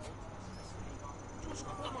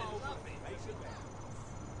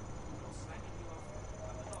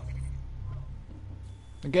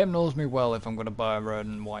 The game knows me well if I'm going to buy red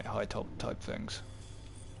and white high top type things.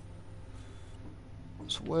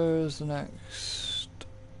 So where's the next?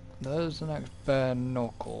 There's the next bare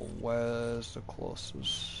knuckle. Where's the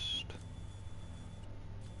closest?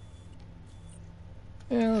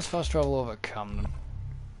 Yeah, let's fast travel over Camden.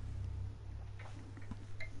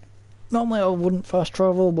 Normally I wouldn't fast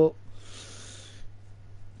travel, but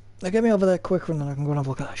they get me over there quicker and then I can go and have a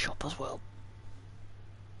look at that shop as well.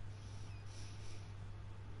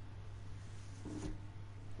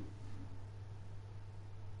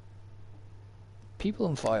 People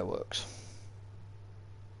and fireworks.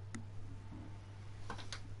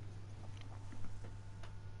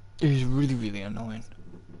 It is really, really annoying.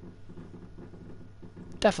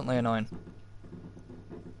 Definitely annoying.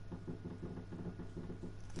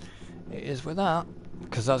 It is with that,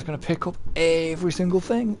 because that's going to pick up every single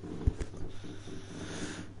thing.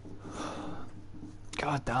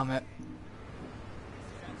 God damn it.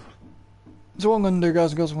 So what I'm going to do,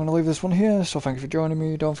 guys and girls, I'm going to leave this one here. So thank you for joining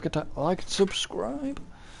me. Don't forget to like and subscribe.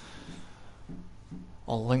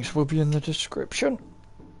 All links will be in the description.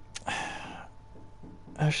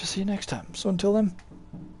 I shall see you next time. So until then,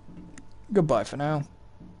 goodbye for now.